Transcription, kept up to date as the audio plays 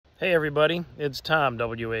Hey everybody, it's Tom,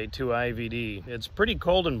 WA2IVD. It's pretty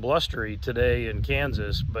cold and blustery today in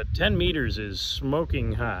Kansas, but 10 meters is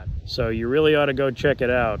smoking hot, so you really ought to go check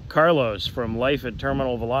it out. Carlos from Life at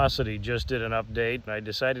Terminal Velocity just did an update. I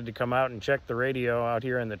decided to come out and check the radio out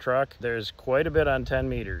here in the truck. There's quite a bit on 10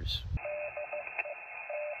 meters.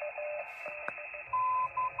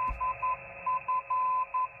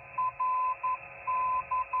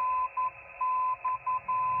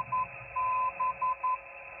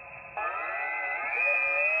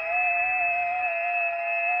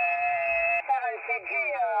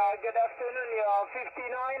 Good afternoon, you're 59,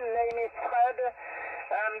 name is Fred,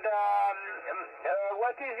 and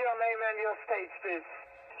what is your name and your state, please?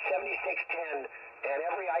 7610, and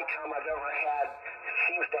every ICOM I've ever had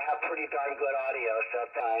seems to have pretty darn good audio, so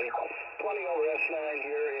 20 over S9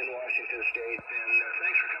 here in Washington State, and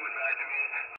thanks for coming